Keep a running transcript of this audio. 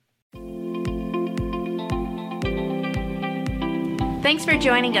Thanks for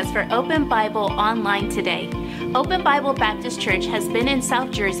joining us for Open Bible Online today. Open Bible Baptist Church has been in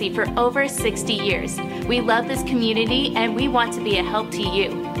South Jersey for over 60 years. We love this community and we want to be a help to you.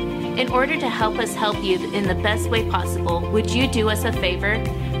 In order to help us help you in the best way possible, would you do us a favor?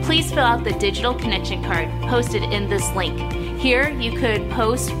 Please fill out the digital connection card posted in this link. Here you could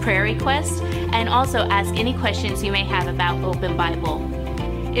post prayer requests and also ask any questions you may have about Open Bible.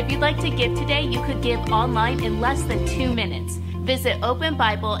 If you'd like to give today, you could give online in less than 2 minutes. Visit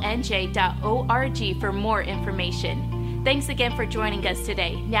openbiblenj.org for more information. Thanks again for joining us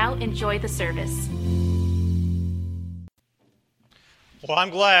today. Now enjoy the service. Well, I'm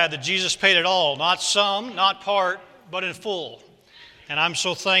glad that Jesus paid it all, not some, not part, but in full. And I'm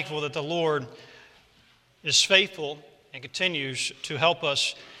so thankful that the Lord is faithful and continues to help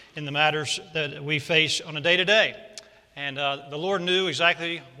us in the matters that we face on a day-to-day. And the Lord knew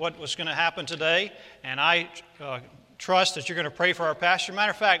exactly what was going to happen today, and I trust that you're going to pray for our pastor. Matter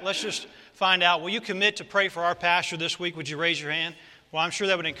of fact, let's just find out, will you commit to pray for our pastor this week? Would you raise your hand? Well, I'm sure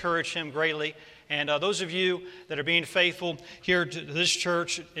that would encourage him greatly. And those of you that are being faithful here to this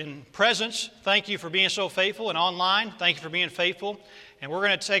church in presence, thank you for being so faithful. And online, thank you for being faithful. And we're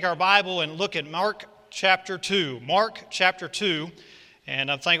going to take our Bible and look at Mark chapter 2. Mark chapter 2. And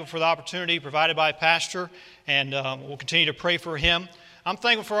I'm thankful for the opportunity provided by Pastor. And we'll continue to pray for him. I'm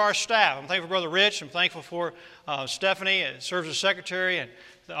thankful for our staff. I'm thankful for Brother Rich. I'm thankful for Stephanie, who serves as secretary, and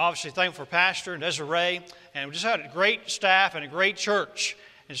obviously thankful for Pastor and Desiree. And we just had a great staff and a great church.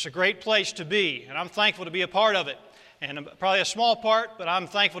 It's a great place to be, and I'm thankful to be a part of it. And probably a small part, but I'm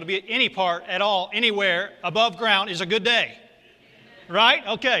thankful to be any part at all, anywhere above ground is a good day. Right?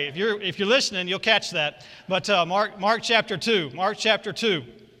 Okay, if you're listening, you'll catch that. But Mark chapter 2. Mark chapter 2.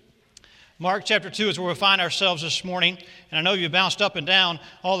 Mark chapter 2 is where we find ourselves this morning. And I know you bounced up and down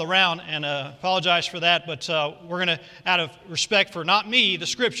all around, and apologize for that, but we're going to, out of respect for not me, the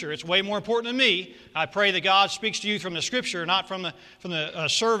Scripture, it's way more important than me. I pray that God speaks to you from the Scripture, not from the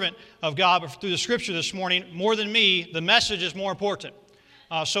servant of God, but through the Scripture this morning. More than me, the message is more important.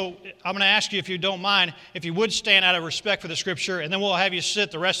 So I'm going to ask you, if you don't mind, if you would stand out of respect for the Scripture, and then we'll have you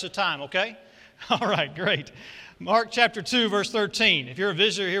sit the rest of the time, okay? All right, great. Mark chapter 2, verse 13. If you're a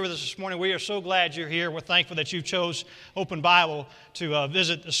visitor here with us this morning, we are so glad you're here. We're thankful that you chose Open Bible to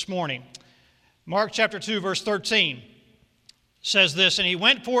visit this morning. Mark chapter 2, verse 13 says this, "And he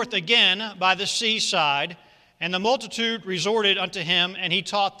went forth again by the seaside, and the multitude resorted unto him, and he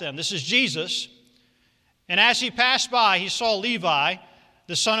taught them." This is Jesus. "And as he passed by, he saw Levi,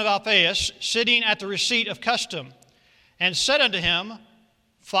 the son of Alphaeus, sitting at the receipt of custom, and said unto him,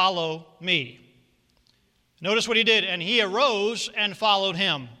 Follow me. Notice what he did. "And he arose and followed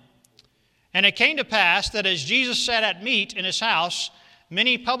him. And it came to pass that as Jesus sat at meat in his house,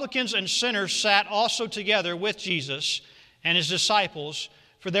 many publicans and sinners sat also together with Jesus and his disciples,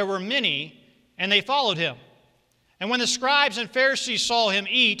 for there were many, and they followed him. And when the scribes and Pharisees saw him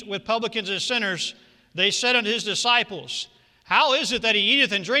eat with publicans and sinners, they said unto his disciples, How is it that he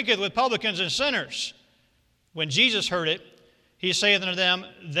eateth and drinketh with publicans and sinners? When Jesus heard it, he saith unto them,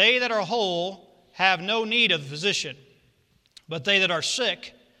 They that are whole have no need of a physician, but they that are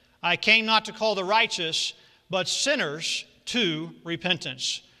sick. I came not to call the righteous, but sinners to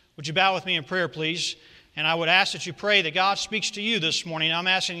repentance." Would you bow with me in prayer, please? And I would ask that you pray that God speaks to you this morning. I'm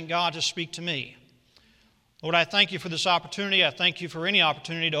asking God to speak to me. Lord, I thank you for this opportunity. I thank you for any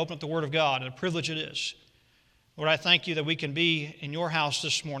opportunity to open up the Word of God, and a privilege it is. Lord, I thank you that we can be in your house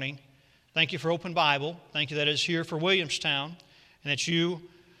this morning. Thank you for Open Bible. Thank you that it's here for Williamstown, and that you,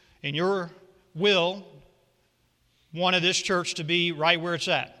 in your will, wanted this church to be right where it's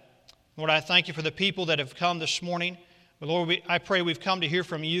at. Lord, I thank you for the people that have come this morning. But Lord, I pray we've come to hear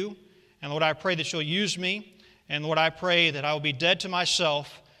from you. And Lord, I pray that you'll use me. And Lord, I pray that I will be dead to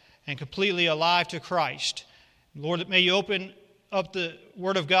myself and completely alive to Christ. Lord, may you open up the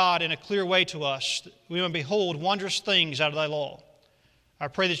Word of God in a clear way to us, that we may behold wondrous things out of thy law. I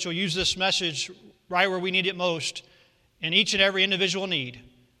pray that you'll use this message right where we need it most, in each and every individual need.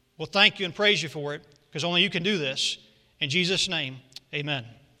 We'll thank you and praise you for it, because only you can do this. In Jesus' name, amen.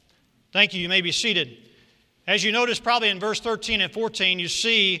 Thank you. You may be seated. As you notice probably in verse 13 and 14, you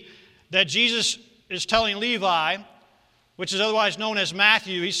see that Jesus is telling Levi, which is otherwise known as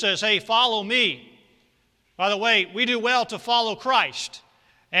Matthew, he says, Hey, follow me. By the way, we do well to follow Christ.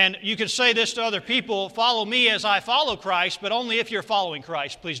 And you can say this to other people, follow me as I follow Christ, but only if you're following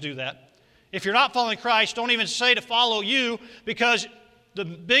Christ. Please do that. If you're not following Christ, don't even say to follow you, because the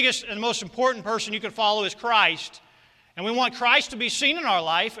biggest and most important person you can follow is Christ. And we want Christ to be seen in our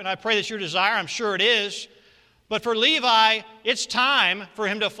life, and I pray that's your desire. I'm sure it is. But for Levi, it's time for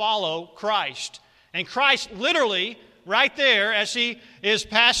him to follow Christ. And Christ literally right there as he is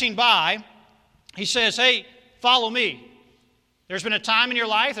passing by. He says, hey, follow me. There's been a time in your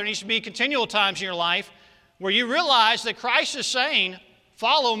life, there needs to be continual times in your life where you realize that Christ is saying,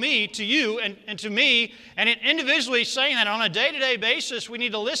 follow me to you and to me, and individually saying that on a day-to-day basis, we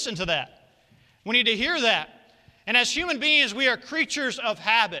need to listen to that. We need to hear that. And as human beings, we are creatures of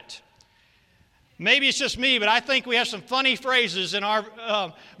habit. Maybe it's just me, but I think we have some funny phrases in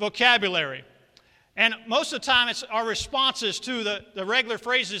our vocabulary. And most of the time, it's our responses to the regular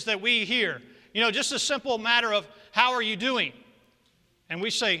phrases that we hear. You know, just a simple matter of, how are you doing? And we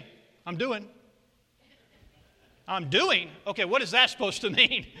say, I'm doing. I'm doing? Okay, what is that supposed to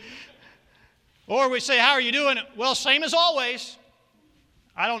mean? Or we say, how are you doing? Well, same as always.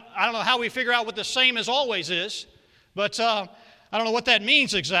 I don't know how we figure out what the same as always is, but I don't know what that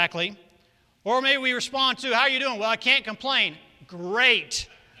means exactly. Or maybe we respond to, how are you doing? Well, I can't complain. Great.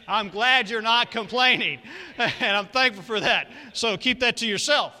 I'm glad you're not complaining, and I'm thankful for that. So keep that to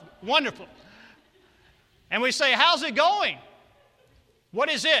yourself. Wonderful. And we say, how's it going? What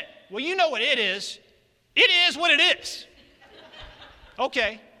is it? Well, you know what it is. It is what it is.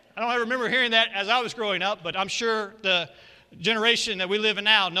 Okay. I don't remember hearing that as I was growing up, but I'm sure the generation that we live in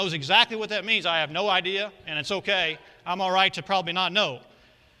now knows exactly what that means. I have no idea, and it's okay. I'm all right to probably not know.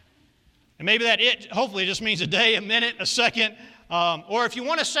 And maybe that hopefully just means a day, a minute, a second. Or if you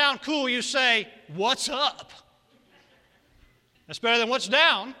want to sound cool, you say, what's up? That's better than what's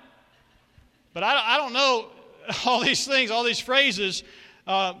down. But I don't know all these things, all these phrases.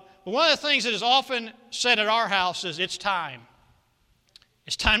 But one of the things that is often said at our house is, it's time.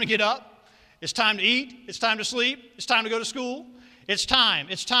 It's time to get up. It's time to eat. It's time to sleep. It's time to go to school. It's time.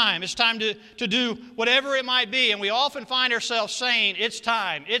 It's time. It's time to do whatever it might be. And we often find ourselves saying, it's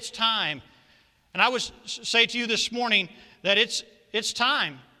time. It's time. And I would say to you this morning that it's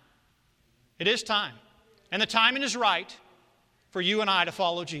time. It is time. And the timing is right for you and I to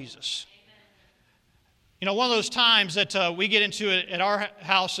follow Jesus. You know, one of those times that we get into it at our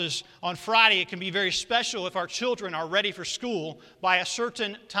houses on Friday, it can be very special if our children are ready for school by a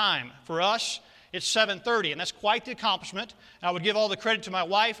certain time. For us, it's 7:30, and that's quite the accomplishment. I would give all the credit to my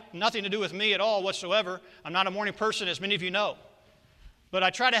wife, nothing to do with me at all whatsoever. I'm not a morning person, as many of you know. But I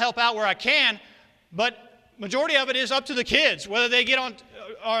try to help out where I can, but majority of it is up to the kids, whether they get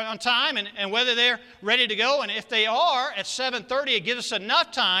on time and whether they're ready to go. And if they are at 7:30, it gives us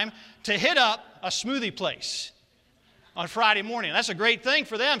enough time to hit up a smoothie place on Friday morning. That's a great thing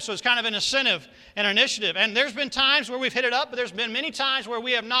for them, so it's kind of an incentive and an initiative. And there's been times where we've hit it up, but there's been many times where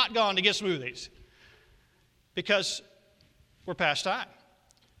we have not gone to get smoothies because we're past time.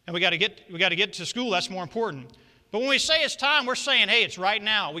 And we got to get to school. That's more important. But when we say it's time, we're saying, hey, it's right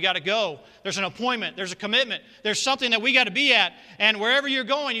now. We got to go. There's an appointment. There's a commitment. There's something that we got to be at. And wherever you're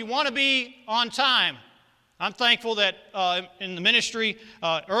going, you want to be on time. I'm thankful that in the ministry,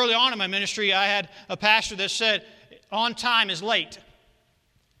 early on in my ministry, I had a pastor that said, on time is late.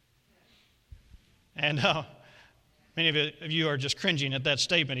 And many of you are just cringing at that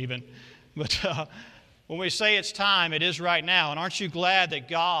statement even. But when we say it's time, it is right now. And aren't you glad that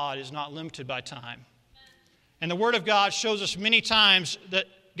God is not limited by time? And the Word of God shows us many times that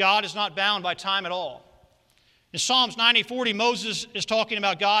God is not bound by time at all. In Psalms 90:40, Moses is talking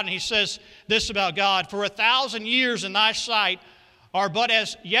about God, and he says this about God: for 1,000 years in thy sight are but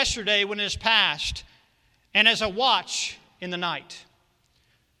as yesterday when it is past, and as a watch in the night.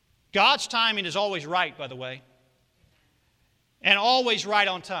 God's timing is always right, by the way, and always right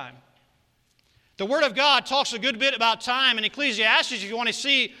on time. The Word of God talks a good bit about time. In Ecclesiastes, if you want to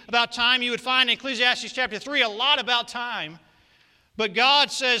see about time, you would find in Ecclesiastes chapter 3 a lot about time. But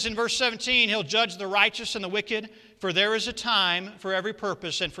God says in verse 17, He'll judge the righteous and the wicked, for there is a time for every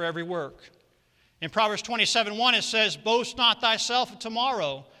purpose and for every work. In Proverbs 27:1, it says, boast not thyself of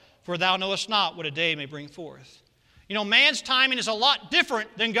tomorrow, for thou knowest not what a day may bring forth. You know, man's timing is a lot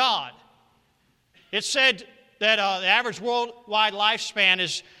different than God. It's said that the average worldwide lifespan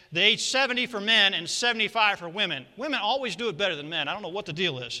is the age 70 for men and 75 for women. Women always do it better than men. I don't know what the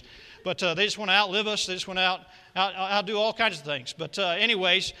deal is. But they just want to outlive us. They just want to outdo all kinds of things. But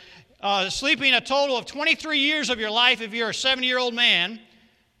anyways, sleeping a total of 23 years of your life if you're a 70-year-old man.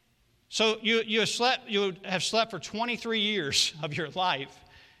 So you have slept for 23 years of your life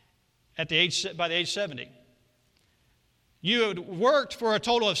by the age 70. You had worked for a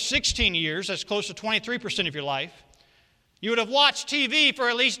total of 16 years. That's close to 23% of your life. You would have watched TV for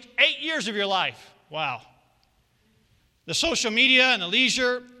at least 8 years of your life. Wow. The social media and the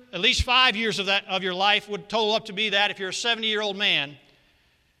leisure, at least 5 years of your life would total up to be that if you're a 70-year-old man.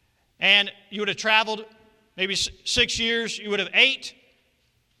 And you would have traveled maybe 6 years. You would have ate.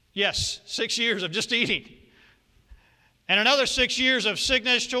 Yes, 6 years of just eating. and another 6 years of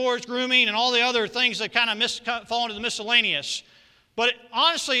sickness, chores, grooming, and all the other things that kind of fall into the miscellaneous. But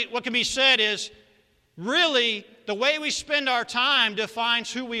honestly, what can be said is, really, the way we spend our time defines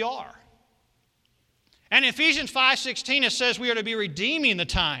who we are. And in Ephesians 5:16, it says we are to be redeeming the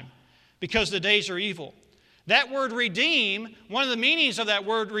time because the days are evil. That word redeem, one of the meanings of that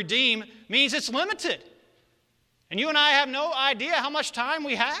word redeem means it's limited. And you and I have no idea how much time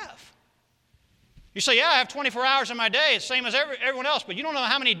we have. You say, yeah, I have 24 hours in my day. It's the same as everyone else, but you don't know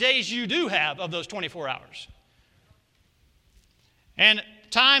how many days you do have of those 24 hours. And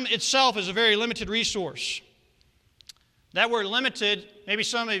time itself is a very limited resource. That word limited, maybe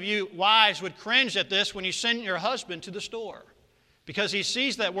some of you wives would cringe at this when you send your husband to the store, because he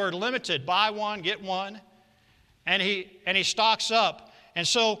sees that word limited, buy one, get one, and he stocks up. And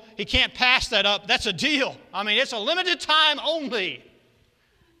so he can't pass that up. That's a deal. I mean, it's a limited time only.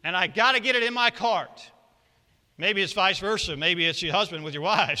 And I got to get it in my cart. Maybe it's vice versa. Maybe it's your husband with your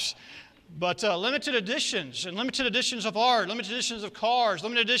wives. But limited editions, and limited editions of art, limited editions of cars,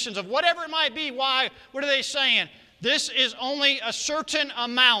 limited editions of whatever it might be. Why? What are they saying? This is only a certain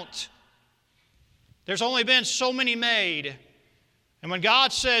amount. There's only been so many made. And when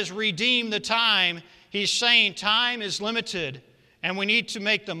God says redeem the time, He's saying time is limited, and we need to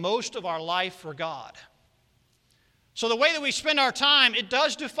make the most of our life for God. So the way that we spend our time, it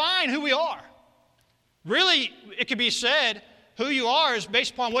does define who we are. Really, it could be said, who you are is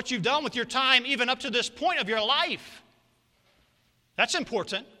based upon what you've done with your time even up to this point of your life. That's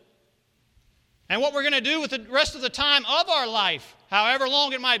important. And what we're going to do with the rest of the time of our life, however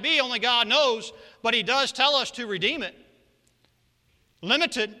long it might be, only God knows, but He does tell us to redeem it.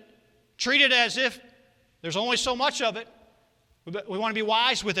 Limited, treat it as if there's only so much of it. We want to be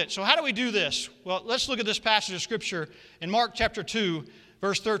wise with it. So how do we do this? Well, let's look at this passage of Scripture in Mark chapter 2,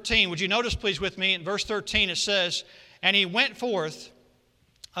 verse 13. Would you notice, please, with me, in verse 13 it says, "And he went forth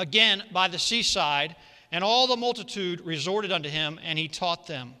again by the seaside, and all the multitude resorted unto him, and he taught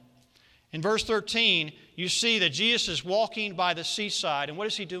them." In verse 13, you see that Jesus is walking by the seaside, and what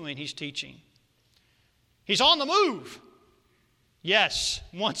is he doing? He's teaching. He's on the move. Yes,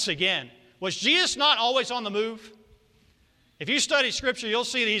 once again. Was Jesus not always on the move? If you study Scripture, you'll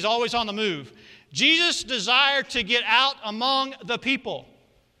see that He's always on the move. Jesus desired to get out among the people.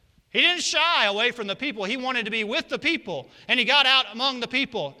 He didn't shy away from the people. He wanted to be with the people, and He got out among the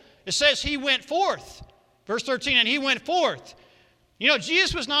people. It says He went forth. Verse 13, and He went forth. You know,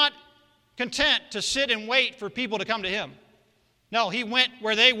 Jesus was not content to sit and wait for people to come to Him. No, He went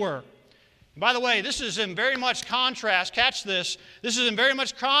where they were. And by the way, this is in very much contrast, catch this, this is in very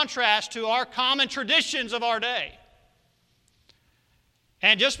much contrast to our common traditions of our day.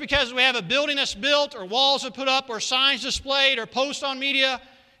 And just because we have a building that's built, or walls that put up, or signs displayed, or posts on media,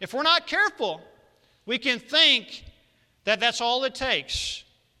 if we're not careful, we can think that that's all it takes.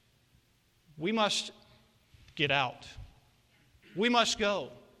 We must get out. We must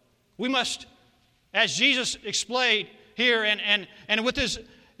go. We must, as Jesus explained here, and with His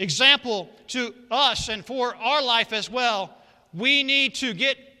example to us and for our life as well, we need to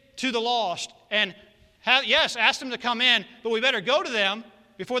get to the lost and ask them to come in, but we better go to them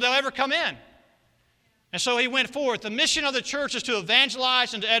before they'll ever come in. And so He went forth. The mission of the church is to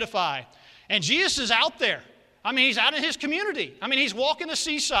evangelize and to edify. And Jesus is out there. I mean, He's out in His community. I mean, He's walking the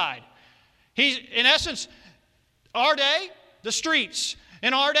seaside. He's, in essence, our day, the streets.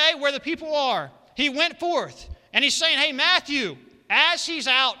 In our day, where the people are. He went forth. And He's saying, hey, Matthew. As He's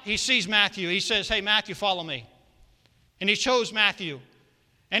out, He sees Matthew. He says, hey, Matthew, follow me. And He chose Matthew.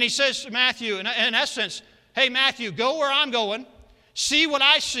 And He says to Matthew, in essence, hey, Matthew, go where I'm going. See what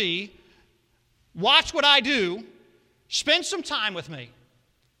I see. Watch what I do. Spend some time with me.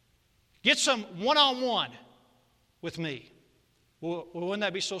 Get some one-on-one with me. Well, wouldn't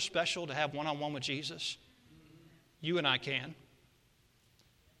that be so special to have one-on-one with Jesus? You and I can.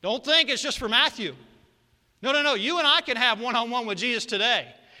 Don't think it's just for Matthew. No. You and I can have one-on-one with Jesus today.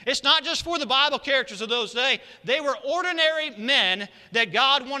 It's not just for the Bible characters of those days. They were ordinary men that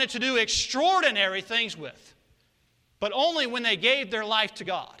God wanted to do extraordinary things with. But only when they gave their life to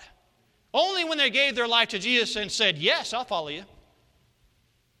God. Only when they gave their life to Jesus and said, yes, I'll follow you.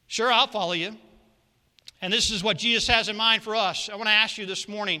 Sure, I'll follow you. And this is what Jesus has in mind for us. I want to ask you this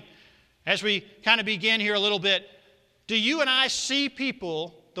morning, as we kind of begin here a little bit, do you and I see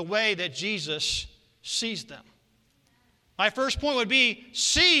people the way that Jesus sees them? My first point would be,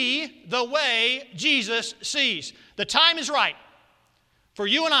 see the way Jesus sees. The time is right for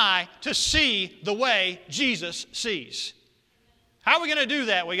you and I to see the way Jesus sees. How are we going to do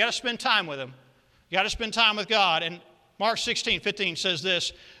that? We got to spend time with Him. You got to spend time with God. And Mark 16:15 says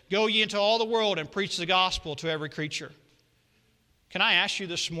this, go ye into all the world and preach the gospel to every creature. can I ask you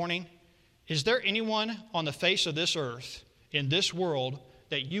this morning, is there anyone on the face of this earth, in this world,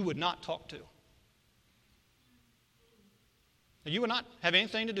 that you would not talk to? That you would not have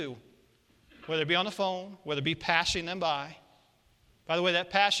anything to do, whether it be on the phone, whether it be passing them by. By the way, that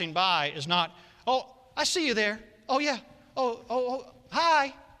passing by is not, oh, I see you there. Oh, yeah. Oh,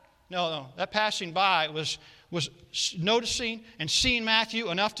 hi. No. That passing by was noticing and seeing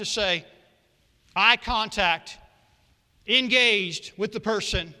Matthew enough to say, eye contact, engaged with the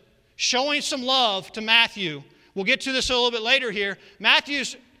person, showing some love to Matthew. We'll get to this a little bit later here.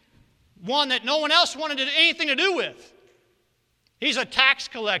 Matthew's one that no one else wanted anything to do with. He's a tax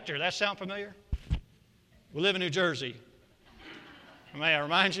collector. That sound familiar? We live in New Jersey. May I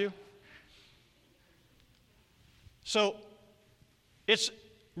remind you? So it's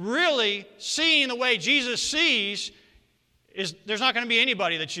really seeing the way Jesus sees. There's not going to be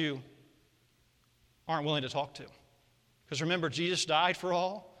anybody that you aren't willing to talk to. Because remember, Jesus died for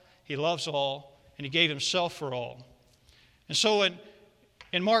all, He loves all, and He gave Himself for all. And so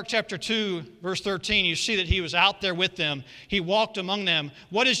in Mark chapter 2, verse 13, you see that He was out there with them. He walked among them.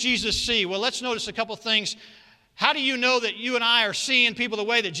 What does Jesus see? Well, let's notice a couple things. How do you know that you and I are seeing people the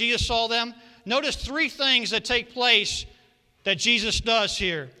way that Jesus saw them? Notice three things that take place that Jesus does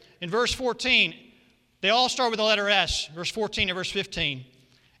here. In verse 14, they all start with the letter S, verse 14 to verse 15.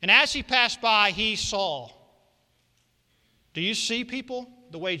 And as He passed by, He saw. Do you see people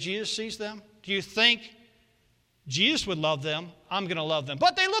the way Jesus sees them? Do you think Jesus would love them? I'm going to love them.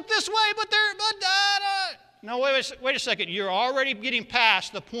 But they look this way, No, wait a second. You're already getting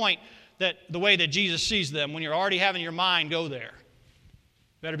past the point that the way that Jesus sees them when you're already having your mind go there.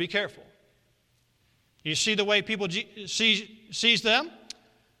 Better be careful. You see the way people sees them?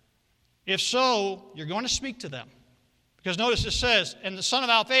 If so, you're going to speak to them. Because notice it says, and the son of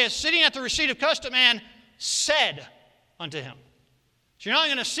Alphaeus, sitting at the receipt of custom, and said unto him. So you're not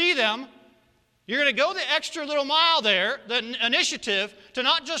going to see them. You're going to go the extra little mile there, the initiative, to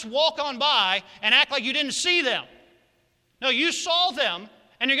not just walk on by and act like you didn't see them. No, you saw them,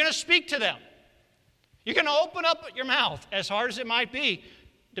 and you're going to speak to them. You're going to open up your mouth, as hard as it might be,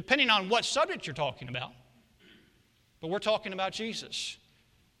 depending on what subject you're talking about. But we're talking about Jesus.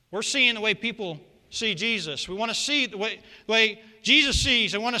 We're seeing the way people see Jesus. We want to see the way Jesus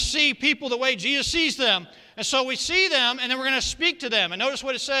sees. We want to see people the way Jesus sees them. And so we see them, and then we're going to speak to them. And notice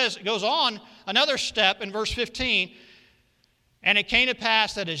what it says. It goes on another step in verse 15. And it came to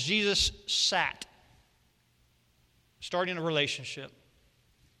pass that as Jesus sat, starting a relationship.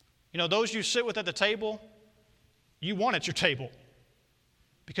 You know, those you sit with at the table, you want at your table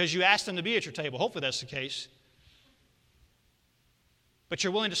because you asked them to be at your table. Hopefully that's the case. But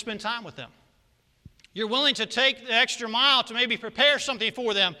you're willing to spend time with them. You're willing to take the extra mile to maybe prepare something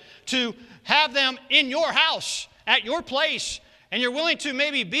for them, to have them in your house, at your place, and you're willing to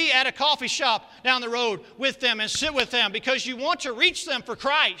maybe be at a coffee shop down the road with them and sit with them because you want to reach them for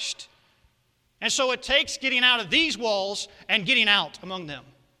Christ. And so it takes getting out of these walls and getting out among them.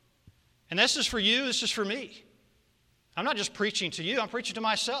 And this is for you, this is for me. I'm not just preaching to you, I'm preaching to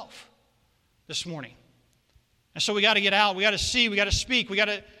myself this morning. And so we got to get out, we got to see, we got to speak, we got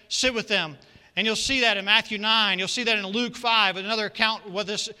to sit with them. And you'll see that in Matthew 9. You'll see that in Luke 5, another account of what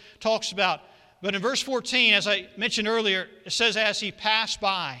this talks about. But in verse 14, as I mentioned earlier, it says, as He passed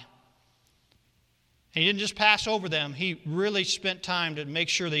by. And He didn't just pass over them. He really spent time to make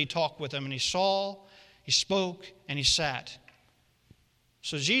sure that He talked with them. And He saw, He spoke, and He sat.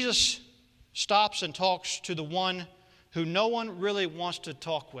 So Jesus stops and talks to the one who no one really wants to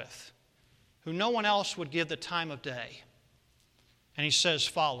talk with, who no one else would give the time of day. And He says,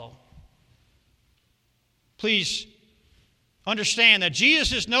 follow. Please understand that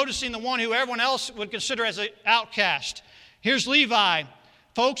Jesus is noticing the one who everyone else would consider as an outcast. Here's Levi.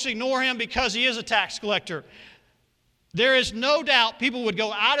 Folks ignore him because he is a tax collector. There is no doubt people would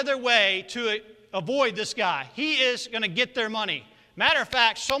go out of their way to avoid this guy. He is going to get their money. Matter of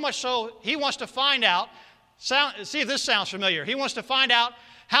fact, so much so, he wants to find out, see if this sounds familiar. He wants to find out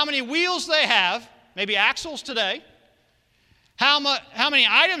how many wheels they have, maybe axles today, how many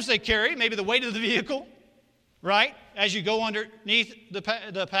items they carry, maybe the weight of the vehicle, right? As you go underneath the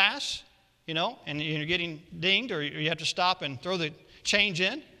pass, you know, and you're getting dinged or you have to stop and throw the change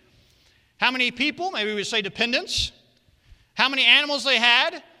in. How many people, maybe we would say dependents. How many animals they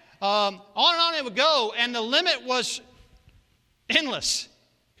had. On and on it would go. And the limit was endless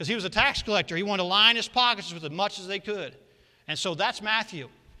because he was a tax collector. He wanted to line his pockets with as much as they could. And so that's Matthew.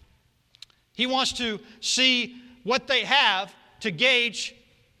 He wants to see what they have to gauge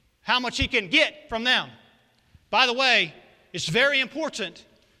how much he can get from them. By the way, it's very important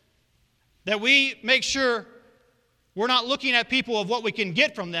that we make sure We're not looking at people of what we can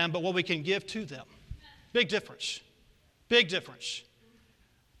get from them, but what we can give to them. Big difference. Big difference.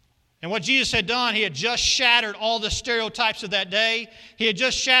 And what Jesus had done, he had just shattered all the stereotypes of that day. He had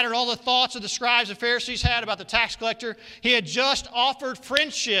just shattered all the thoughts that the scribes and Pharisees had about the tax collector. He had just offered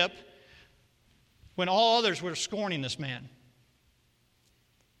friendship when all others were scorning this man.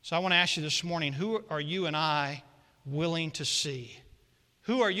 So I want to ask you this morning, who are you and I willing to see?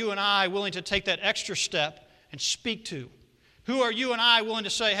 Who are you and I willing to take that extra step and speak to? Who are you and I willing to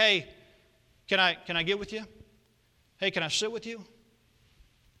say, hey, can I get with you? Hey, can I sit with you?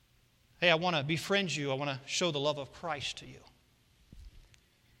 Hey, I want to befriend you. I want to show the love of Christ to you.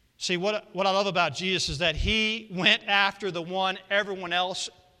 See, what I love about Jesus is that he went after the one everyone else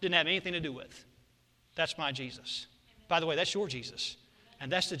didn't have anything to do with. That's my Jesus. By the way, that's your Jesus.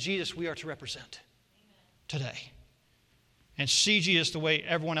 And that's the Jesus we are to represent today. And see Jesus the way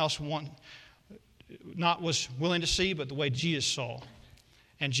everyone else was willing to see, but the way Jesus saw.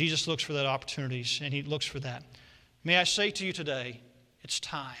 And Jesus looks for that opportunities, and he looks for that. May I say to you today, it's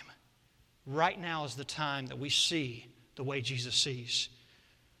time. Right now is the time that we see the way Jesus sees.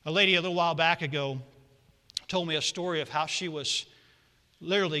 A lady a little while back ago told me a story of how she was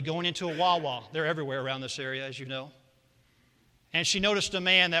literally going into a Wawa. They're everywhere around this area, as you know. And she noticed a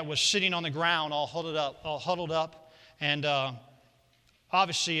man that was sitting on the ground all huddled up, and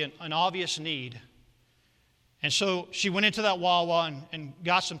obviously an obvious need. And so she went into that Wawa and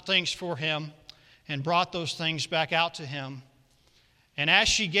got some things for him and brought those things back out to him. And as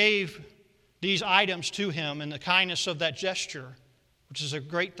she gave these items to him in the kindness of that gesture, which is a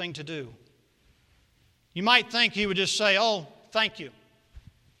great thing to do, you might think he would just say, oh, thank you.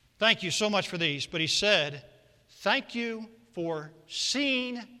 Thank you so much for these. But he said, thank you for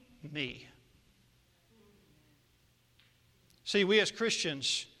seeing me. See, we as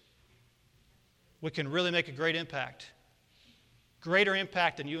Christians, we can really make a great impact. Greater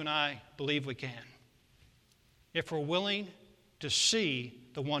impact than you and I believe we can. If we're willing to see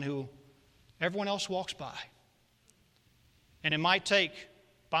the one who everyone else walks by. And it might take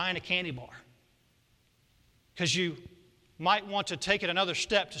buying a candy bar. Because you might want to take it another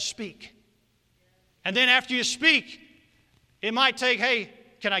step to speak. And then after you speak, it might take, hey,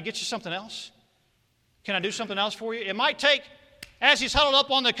 can I get you something else? Can I do something else for you? It might take, as he's huddled up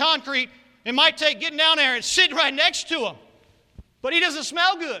on the concrete, it might take getting down there and sitting right next to him. But he doesn't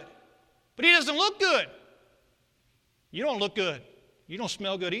smell good. But he doesn't look good. You don't look good. You don't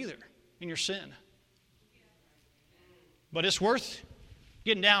smell good either in your sin. But it's worth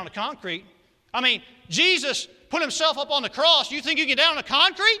getting down to concrete. I mean, Jesus put himself up on the cross. You think you get down to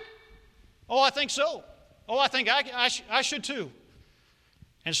concrete? Oh, I think so. Oh, I think I should too.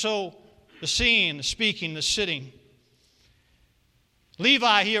 And so the seeing, the speaking, the sitting.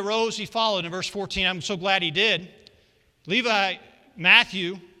 Levi, he arose, he followed in verse 14. I'm so glad he did. Levi,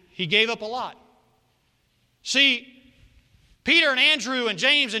 Matthew, he gave up a lot. See, Peter and Andrew and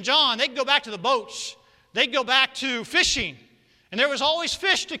James and John, they'd go back to the boats. They'd go back to fishing. And there was always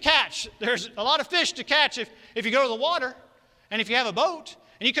fish to catch. There's a lot of fish to catch if you go to the water and if you have a boat.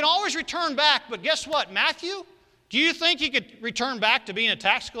 And you can always return back. But guess what? Matthew, do you think he could return back to being a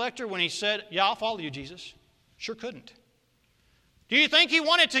tax collector when he said, yeah, I'll follow you, Jesus? Sure couldn't. Do you think he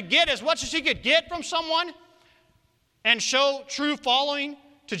wanted to get as much as he could get from someone and show true following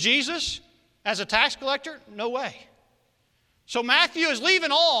to Jesus as a tax collector? No way. So Matthew is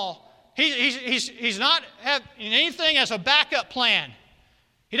leaving all. He's not having anything as a backup plan.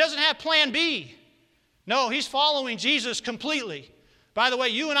 He doesn't have plan B. No, he's following Jesus completely. By the way,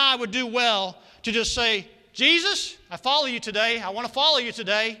 you and I would do well to just say, Jesus, I follow you today. I want to follow you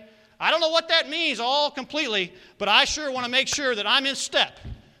today. I don't know what that means all completely, but I sure want to make sure that I'm in step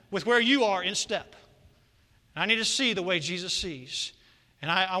with where you are in step. And I need to see the way Jesus sees. And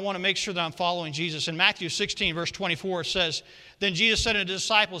I want to make sure that I'm following Jesus. In Matthew 16, verse 24, it says, Then Jesus said unto his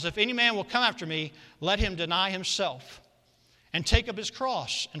disciples, If any man will come after me, let him deny himself and take up his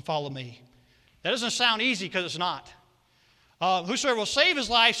cross and follow me. That doesn't sound easy because it's not. Whosoever will save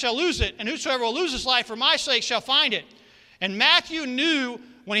his life shall lose it, and whosoever will lose his life for my sake shall find it. And Matthew knew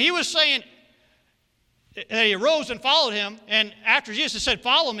when he was saying that he arose and followed him, and after Jesus said,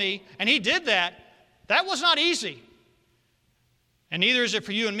 follow me, and he did that, that was not easy. And neither is it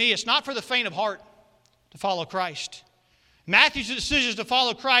for you and me. It's not for the faint of heart to follow Christ. Matthew's decision to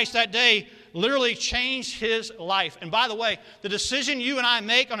follow Christ that day literally changed his life. And by the way, the decision you and I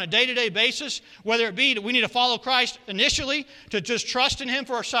make on a day-to-day basis, whether it be that we need to follow Christ initially to just trust in him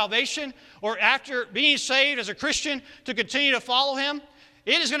for our salvation, or after being saved as a Christian to continue to follow him,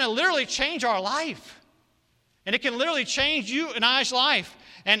 it is going to literally change our life. And it can literally change you and I's life.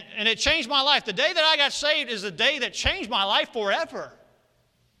 And it changed my life. The day that I got saved is the day that changed my life forever.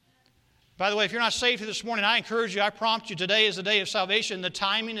 By the way, if you're not saved here this morning, I encourage you, I prompt you, today is the day of salvation. The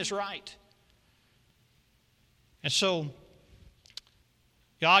timing is right. And so,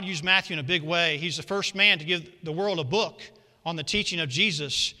 God used Matthew in a big way. He's the first man to give the world a book on the teaching of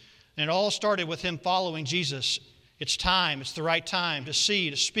Jesus. And it all started with him following Jesus. It's time. It's the right time to see,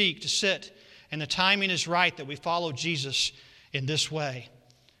 to speak, to sit. And the timing is right that we follow Jesus in this way.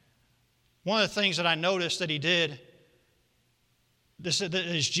 One of the things that I noticed that he did, this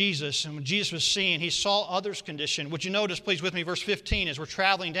is Jesus. And when Jesus was seeing, he saw others' condition. Would you notice, please, with me, verse 15, as we're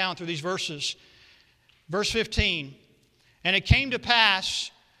traveling down through these verses. Verse 15, and it came to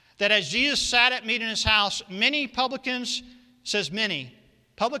pass that as Jesus sat at meat in his house, many publicans, says many,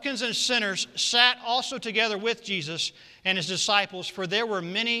 publicans and sinners sat also together with Jesus and his disciples, for there were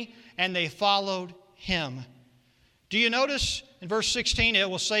many, and they followed him. Do you notice in verse 16, it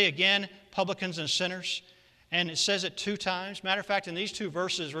will say again, publicans and sinners? And it says it 2 times. Matter of fact, in these 2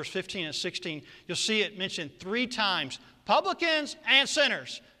 verses, verse 15 and 16, you'll see it mentioned 3 times. Publicans and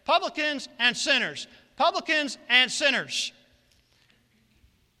sinners. Publicans and sinners. Publicans and sinners.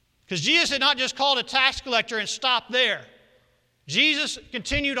 Because Jesus had not just called a tax collector and stopped there. Jesus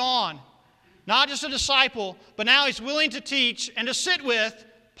continued on. Not just a disciple, but now he's willing to teach and to sit with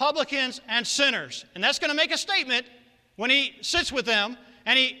publicans and sinners. And that's going to make a statement when he sits with them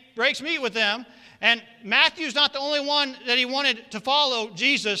and he breaks meat with them. And Matthew's not the only one that he wanted to follow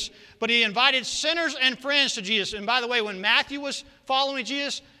Jesus, but he invited sinners and friends to Jesus. And by the way, when Matthew was following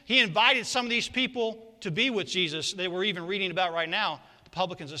Jesus, he invited some of these people to be with Jesus that we're even reading about right now, the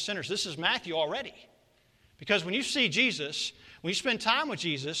publicans and sinners. This is Matthew already. Because when you see Jesus, when you spend time with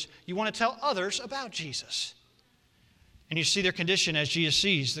Jesus, you want to tell others about Jesus. And you see their condition as Jesus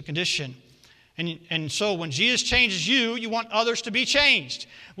sees the condition. And so when Jesus changes you, you want others to be changed.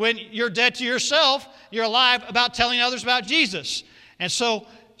 When you're dead to yourself, you're alive about telling others about Jesus. And so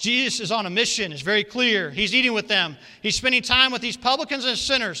Jesus is on a mission. It's very clear. He's eating with them. He's spending time with these publicans and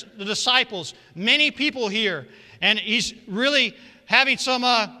sinners, the disciples, many people here. And he's really having some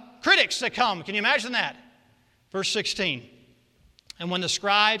critics that come. Can you imagine that? Verse 16. And when the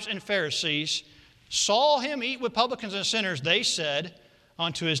scribes and Pharisees saw him eat with publicans and sinners, they said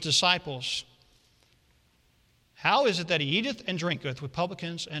unto his disciples, how is it that he eateth and drinketh with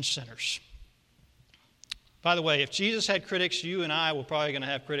publicans and sinners? By the way, if Jesus had critics, you and I were probably going to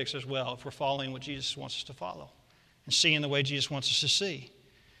have critics as well if we're following what Jesus wants us to follow and seeing the way Jesus wants us to see.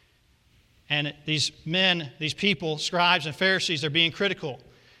 And these men, these people, scribes and Pharisees, they're being critical.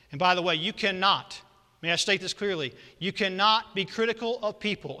 And by the way, you cannot, may I state this clearly, you cannot be critical of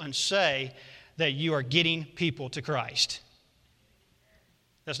people and say that you are getting people to Christ.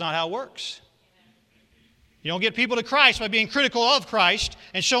 That's not how it works. You don't get people to Christ by being critical of Christ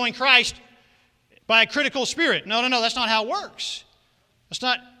and showing Christ by a critical spirit. No, that's not how it works. That's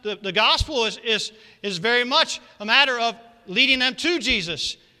not the gospel is very much a matter of leading them to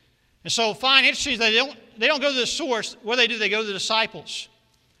Jesus. And so find interesting they don't go to the source. What do? They go to the disciples.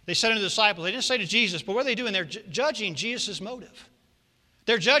 They said unto the disciples. They didn't say to Jesus, but what are they doing? They're judging Jesus' motive.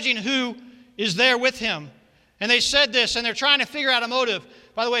 They're judging who is there with him. And they said this, and they're trying to figure out a motive.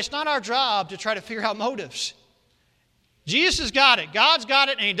 By the way, it's not our job to try to figure out motives. Jesus has got it. God's got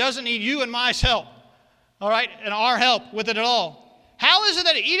it, and he doesn't need you and my help. All right? And our help with it at all. How is it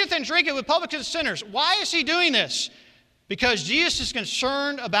that he eateth and drinketh with publicans and sinners? Why is he doing this? Because Jesus is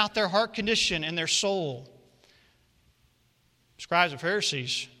concerned about their heart condition and their soul. Scribes and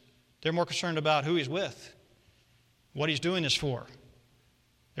Pharisees, they're more concerned about who he's with, what he's doing this for.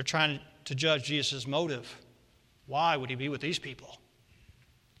 They're trying to judge Jesus' motive. Why would he be with these people?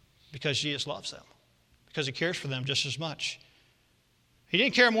 Because Jesus loves them. Because he cares for them just as much. He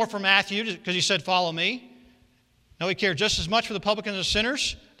didn't care more for Matthew because he said, follow me. No, he cared just as much for the publicans and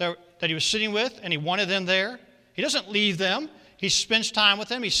sinners that he was sitting with, and he wanted them there. He doesn't leave them. He spends time with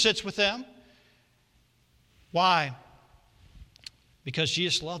them. He sits with them. Why? Because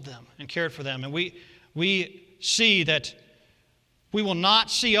Jesus loved them and cared for them. And we see that we will not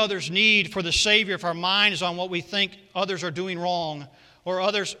see others' need for the Savior if our mind is on what we think others are doing wrong or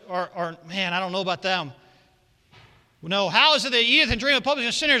others are man, I don't know about them. No, how is it that he eateth and drinketh with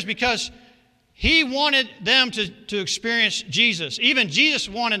publicans and sinners? Because he wanted them to experience Jesus. Even Jesus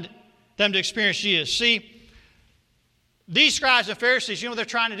wanted them to experience Jesus. See, these scribes and Pharisees, you know what they're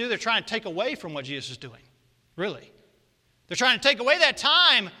trying to do? They're trying to take away from what Jesus is doing. Really. They're trying to take away that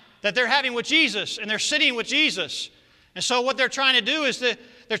time that they're having with Jesus and they're sitting with Jesus. And so what they're trying to do is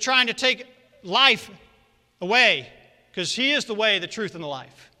they're trying to take life away because he is the way, the truth, and the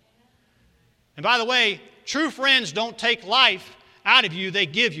life. And by the way, true friends don't take life. out of you, they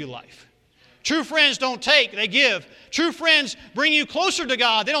give you life. True friends don't take, they give. True friends bring you closer to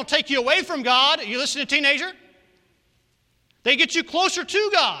God. They don't take you away from God. You listening, teenager? They get you closer to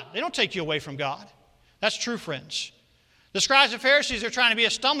God. They don't take you away from God. That's true friends. The scribes and Pharisees, they're trying to be a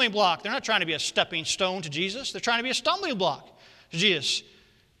stumbling block. They're not trying to be a stepping stone to Jesus. They're trying to be a stumbling block to Jesus.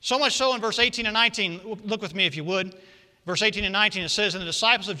 So much so in verse 18 and 19, look with me if you would. Verse 18 and 19, it says, "And the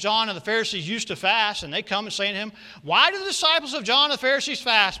disciples of John and the Pharisees used to fast, and they come and say to him, Why do the disciples of John and the Pharisees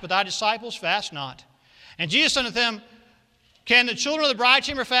fast, but thy disciples fast not? And Jesus said unto them, Can the children of the bride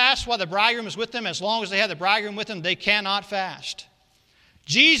chamber fast while the bridegroom is with them? As long as they have the bridegroom with them, they cannot fast."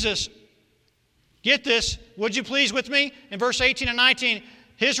 Jesus, get this, would you please with me? In verse 18 and 19,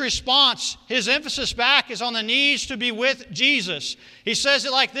 his response, his emphasis back is on the needs to be with Jesus. He says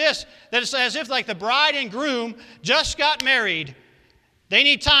it like this, that it's as if like the bride and groom just got married. They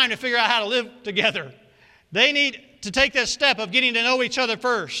need time to figure out how to live together. They need to take that step of getting to know each other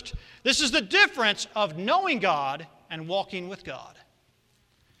first. This is the difference of knowing God and walking with God.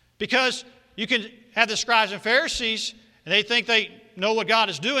 Because you can have the scribes and Pharisees, and they think they know what God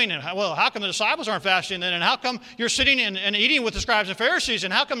is doing, and well, how come the disciples aren't fasting then, and how come you're sitting and eating with the scribes and Pharisees,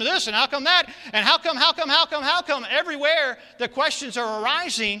 and how come this, and how come that, and how come, everywhere the questions are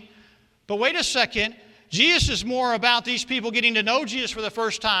arising. But wait a second, Jesus is more about these people getting to know Jesus for the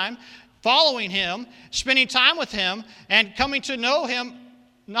first time, following Him, spending time with Him, and coming to know Him,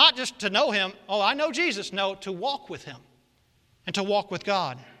 not just to know Him, oh, I know Jesus, no, to walk with Him, and to walk with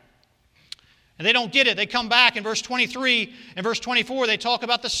God. And they don't get it. They come back in verse 23 and verse 24. They talk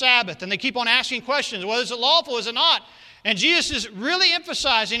about the Sabbath. And they keep on asking questions. Well, is it lawful? Is it not? And Jesus is really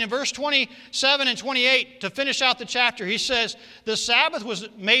emphasizing in verse 27 and 28 to finish out the chapter. He says, "The Sabbath was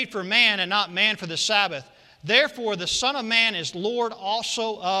made for man and not man for the Sabbath. Therefore, the Son of Man is Lord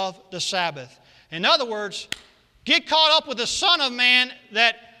also of the Sabbath." In other words, get caught up with the Son of Man.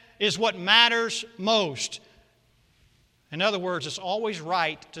 That is what matters most. In other words, it's always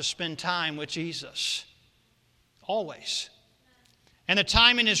right to spend time with Jesus. Always. And the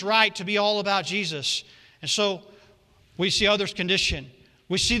timing is right to be all about Jesus. And so we see others' condition.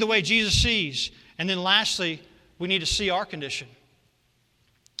 We see the way Jesus sees. And then lastly, we need to see our condition.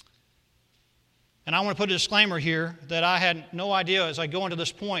 And I want to put a disclaimer here that I had no idea, as I go into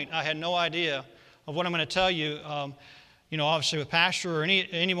this point, I had no idea of what I'm going to tell you. Obviously with Pastor or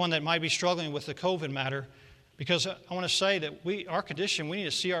anyone that might be struggling with the COVID matter. Because I want to say that our condition, we need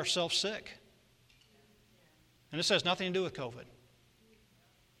to see ourselves sick. And this has nothing to do with COVID.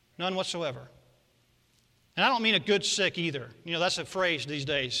 None whatsoever. And I don't mean a good sick either. That's a phrase these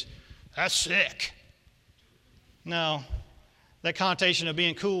days. That's sick. No, that connotation of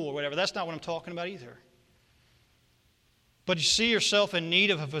being cool or whatever, that's not what I'm talking about either. But you see yourself in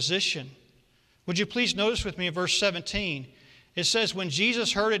need of a physician. Would you please notice with me in verse 17? It says, "When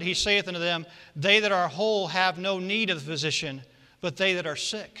Jesus heard it, He saith unto them, They that are whole have no need of the physician, but they that are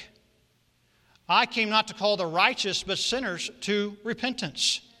sick. I came not to call the righteous, but sinners to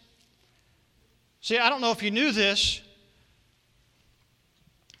repentance." See, I don't know if you knew this,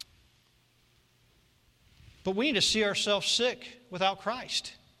 but we need to see ourselves sick without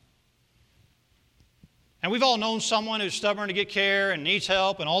Christ. And we've all known someone who's stubborn to get care and needs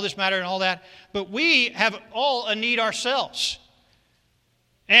help and all this matter and all that. But we have all a need ourselves.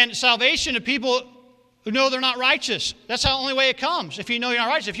 And salvation to people who know they're not righteous. That's the only way it comes, if you know you're not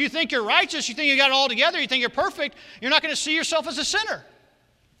righteous. If you think you're righteous, you think you got it all together, you think you're perfect, you're not going to see yourself as a sinner.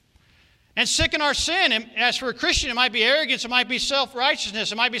 And sick in our sin, and as for a Christian, it might be arrogance, it might be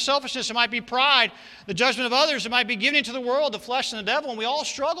self-righteousness, it might be selfishness, it might be pride, the judgment of others, it might be giving into the world, the flesh and the devil, and we all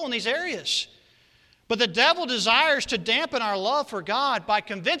struggle in these areas. But the devil desires to dampen our love for God by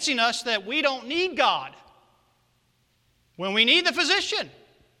convincing us that we don't need God when we need the physician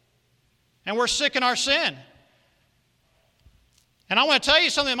and we're sick in our sin. And I want to tell you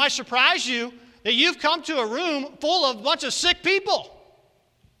something that might surprise you, that you've come to a room full of a bunch of sick people.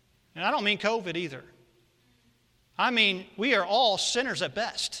 And I don't mean COVID either. I mean, we are all sinners at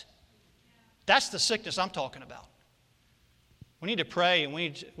best. That's the sickness I'm talking about. We need to pray, and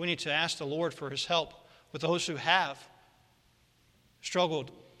we need to ask the Lord for His help with those who have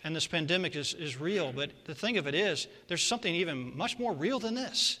struggled. And this pandemic is real. But the thing of it is, there's something even much more real than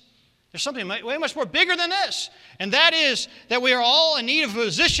this. There's something way much more bigger than this. And that is that we are all in need of a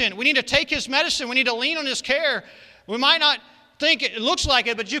physician. We need to take His medicine. We need to lean on His care. We might not think it looks like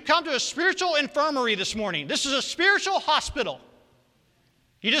it, but you've come to a spiritual infirmary this morning. This is a spiritual hospital.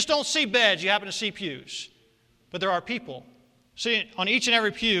 You just don't see beds. You happen to see pews. But there are people sitting on each and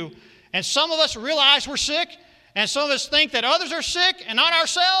every pew. And some of us realize we're sick. And some of us think that others are sick and not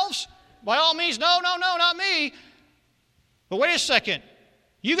ourselves. By all means, no, not me. But wait a second.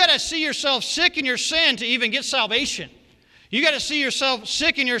 You got to see yourself sick in your sin to even get salvation. You got to see yourself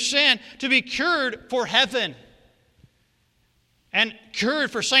sick in your sin to be cured for heaven. And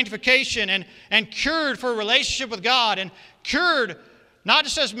cured for sanctification and cured for a relationship with God. And cured, not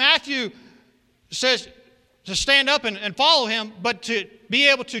just as Matthew says, to stand up and follow Him, but to be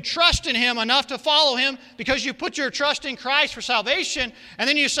able to trust in Him enough to follow Him because you put your trust in Christ for salvation, and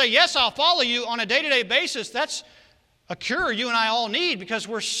then you say, yes, I'll follow you on a day-to-day basis. That's a cure you and I all need because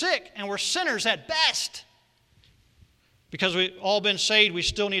we're sick and we're sinners at best. Because we've all been saved, we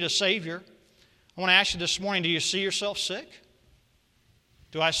still need a Savior. I want to ask you this morning, do you see yourself sick?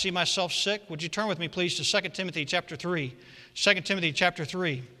 Do I see myself sick? Would you turn with me, please, to 2 Timothy chapter 3. 2 Timothy chapter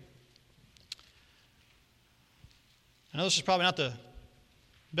 3. I know this is probably not the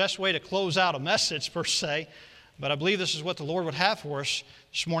best way to close out a message, per se, but I believe this is what the Lord would have for us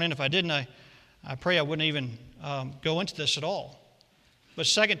this morning. If I didn't, I pray I wouldn't even go into this at all. But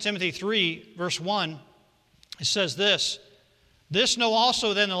 2 Timothy 3, verse 1, it says this, "This know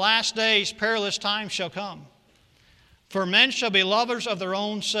also that in the last days perilous times shall come. For men shall be lovers of their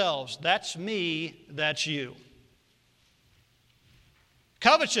own selves." That's me, that's you.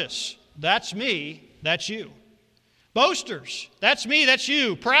 "Covetous." That's me, that's you. "Boasters." That's me, that's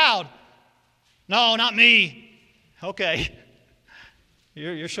you. "Proud." No, not me. Okay.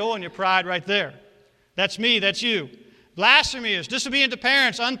 You're showing your pride right there. That's me, that's you. "Blasphemers," disobedient to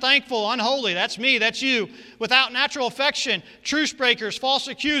parents, unthankful, unholy. That's me, that's you. "Without natural affection," truce breakers, false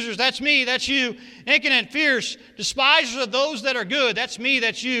accusers. That's me, that's you. "Incontinent, fierce, despisers of those that are good." That's me,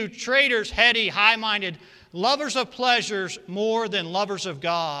 that's you. "Traitors, heady, high-minded, lovers of pleasures more than lovers of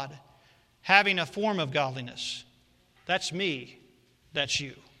God, having a form of godliness." That's me, that's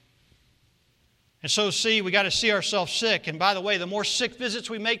you. And so, see, we got to see ourselves sick. And by the way, the more sick visits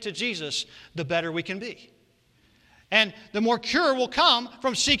we make to Jesus, the better we can be. And the more cure will come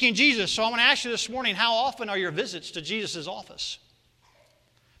from seeking Jesus. So I want to ask you this morning, how often are your visits to Jesus' office?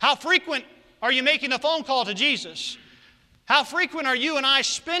 How frequent are you making a phone call to Jesus? How frequent are you and I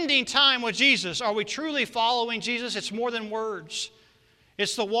spending time with Jesus? Are we truly following Jesus? It's more than words.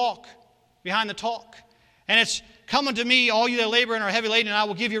 It's the walk behind the talk. And it's, "Come unto me, all you that labor and are heavy laden, and I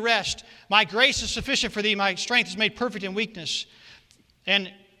will give you rest. My grace is sufficient for thee. My strength is made perfect in weakness.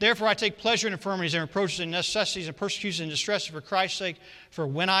 And therefore I take pleasure in infirmities and reproaches and necessities and persecutions and distresses for Christ's sake. For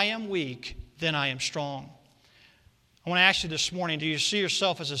when I am weak, then I am strong." I want to ask you this morning, do you see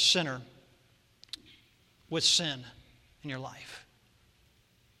yourself as a sinner with sin in your life?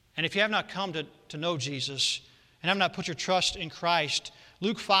 And if you have not come to know Jesus and have not put your trust in Christ,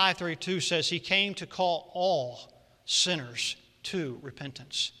 Luke 5:32 says He came to call all sinners to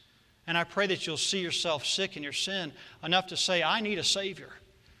repentance. And I pray that you'll see yourself sick in your sin enough to say, I need a Savior.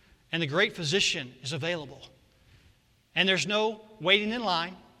 And the great physician is available. And there's no waiting in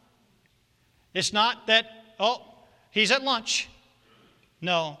line. It's not that, he's at lunch.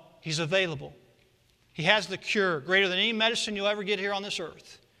 No, He's available. He has the cure greater than any medicine you'll ever get here on this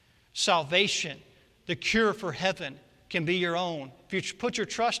earth. Salvation, the cure for heaven, can be your own if you put your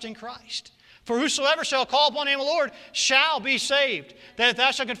trust in Christ. "For whosoever shall call upon the name of the Lord shall be saved. That if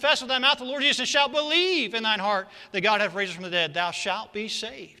thou shalt confess with thy mouth the Lord Jesus and shalt believe in thine heart that God hath raised him from the dead, thou shalt be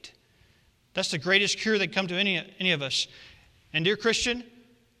saved." That's the greatest cure that can come to any of us. And dear Christian,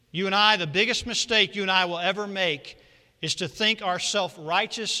 you and I, the biggest mistake you and I will ever make is to think ourselves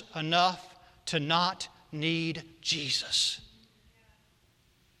righteous enough to not need Jesus.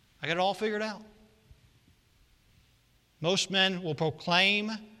 I got it all figured out. Most men will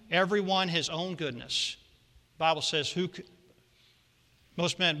proclaim everyone his own goodness. The Bible says,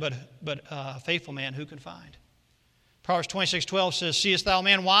 most men, but a faithful man, who can find? Proverbs 26:12 says, "Seest thou a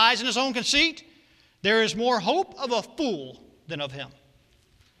man wise in his own conceit? There is more hope of a fool than of him."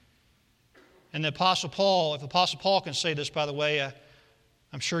 And the Apostle Paul, if Apostle Paul can say this, by the way,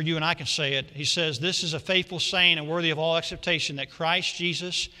 I'm sure you and I can say it. He says, "This is a faithful saying and worthy of all acceptation, that Christ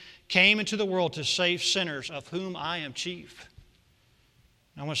Jesus came into the world to save sinners, of whom I am chief."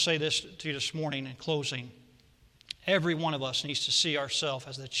 And I want to say this to you this morning in closing. Every one of us needs to see ourselves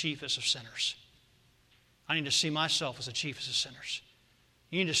as the chiefest of sinners. I need to see myself as the chiefest of sinners.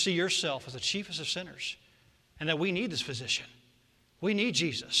 You need to see yourself as the chiefest of sinners, and that we need this physician. We need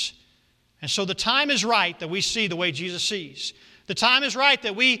Jesus. And so the time is right that we see the way Jesus sees. The time is right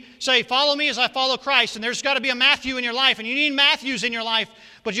that we say, "Follow me as I follow Christ." And there's got to be a Matthew in your life, and you need Matthews in your life,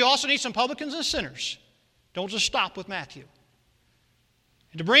 but you also need some publicans and sinners. Don't just stop with Matthew.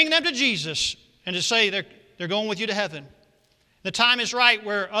 And to bring them to Jesus and to say they're going with you to heaven. The time is right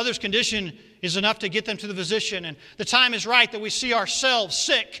where others' condition is enough to get them to the physician. And the time is right that we see ourselves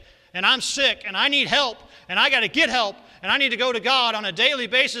sick, and I'm sick, and I need help, and I got to get help, and I need to go to God on a daily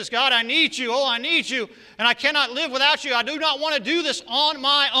basis. God, I need you. Oh, I need you. And I cannot live without you. I do not want to do this on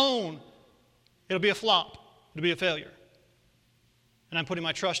my own. It'll be a flop. It'll be a failure. And I'm putting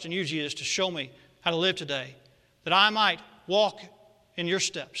my trust in you, Jesus, to show me how to live today, that I might walk in your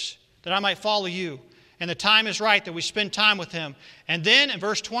steps, that I might follow you. And the time is right that we spend time with him. And then in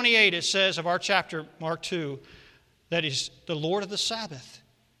verse 28, it says of our chapter, Mark 2, that he's the Lord of the Sabbath.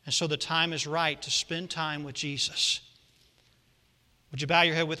 And so the time is right to spend time with Jesus. Would you bow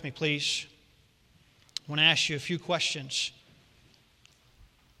your head with me, please? I want to ask you a few questions.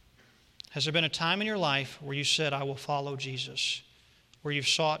 Has there been a time in your life where you said, I will follow Jesus? Where you've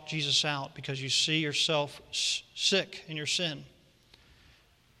sought Jesus out because you see yourself sick in your sin,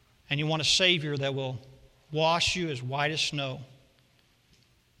 and you want a Savior that will wash you as white as snow,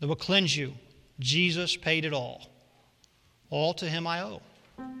 that will cleanse you. Jesus paid it all. All to him I owe.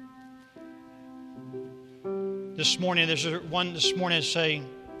 This morning, there's one this morning saying,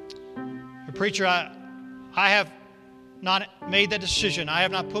 preacher, I have not made that decision. I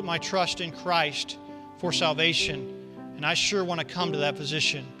have not put my trust in Christ for salvation. And I sure want to come to that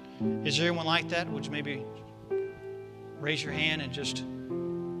position. Is there anyone like that? Would you maybe raise your hand and just,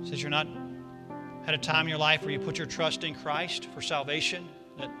 since you're not had a time in your life where you put your trust in Christ for salvation,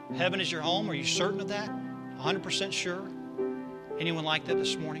 that heaven is your home? Are you certain of that? 100% sure? Anyone like that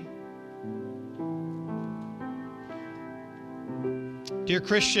this morning? Dear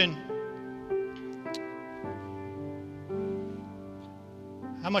Christian,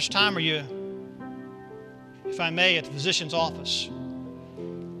 how much time are you, if I may, at the physician's office,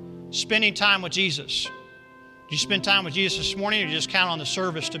 spending time with Jesus? Do you spend time with Jesus this morning, or do you just count on the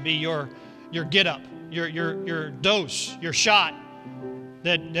service to be your get-up, your dose, your shot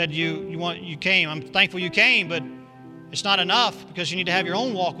that you came? I'm thankful you came, but it's not enough, because you need to have your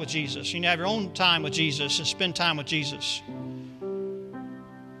own walk with Jesus. You need to have your own time with Jesus and spend time with Jesus.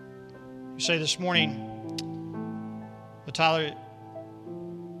 You say this morning, but Tyler,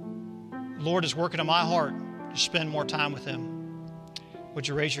 the Lord is working on my heart to spend more time with him. Would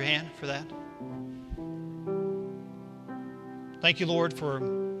you raise your hand for that? Thank you, Lord, for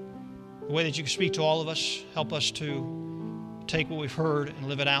the way that you can speak to all of us. Help us to take what we've heard and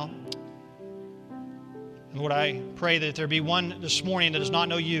live it out. And Lord, I pray that if there be one this morning that does not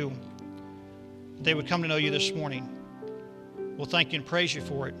know you, that they would come to know you this morning. We'll thank you and praise you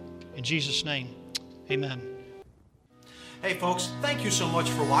for it. In Jesus' name, amen. Hey folks, thank you so much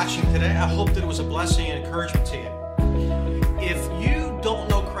for watching today. I hope that it was a blessing and encouragement to you. If you don't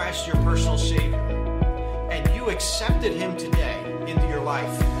know Christ, your personal Savior, and you accepted him today into your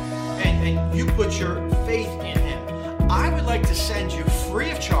life, and you put your faith in him, I would like to send you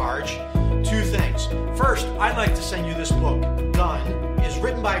free of charge 2 things. First, I'd like to send you this book, Done. It's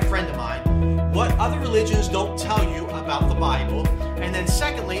written by a friend of mine, What Other Religions Don't Tell You About the Bible. And then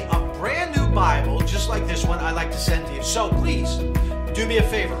secondly, a brand new Bible, just like this one, I'd like to send to you. So please, do me a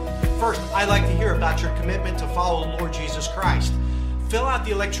favor. First, I'd like to hear about your commitment to follow the Lord Jesus Christ. Fill out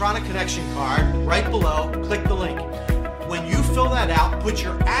the electronic connection card right below, click the link. When you fill that out, put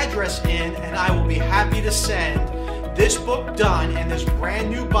your address in, and I will be happy to send this book, Done, and this brand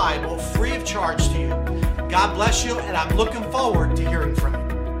new Bible free of charge to you. God bless you, and I'm looking forward to hearing from you.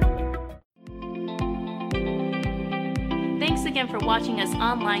 Thanks again for watching us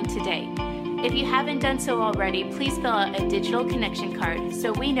online today. If you haven't done so already, please fill out a digital connection card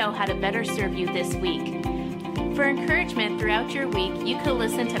so we know how to better serve you this week. For encouragement throughout your week, you can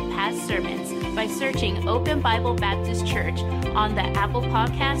listen to past sermons by searching Open Bible Baptist Church on the Apple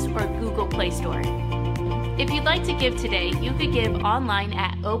Podcast or Google Play Store. If you'd like to give today, you could give online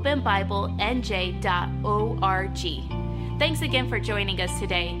at openbiblenj.org. Thanks again for joining us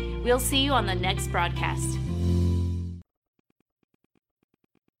today. We'll see you on the next broadcast.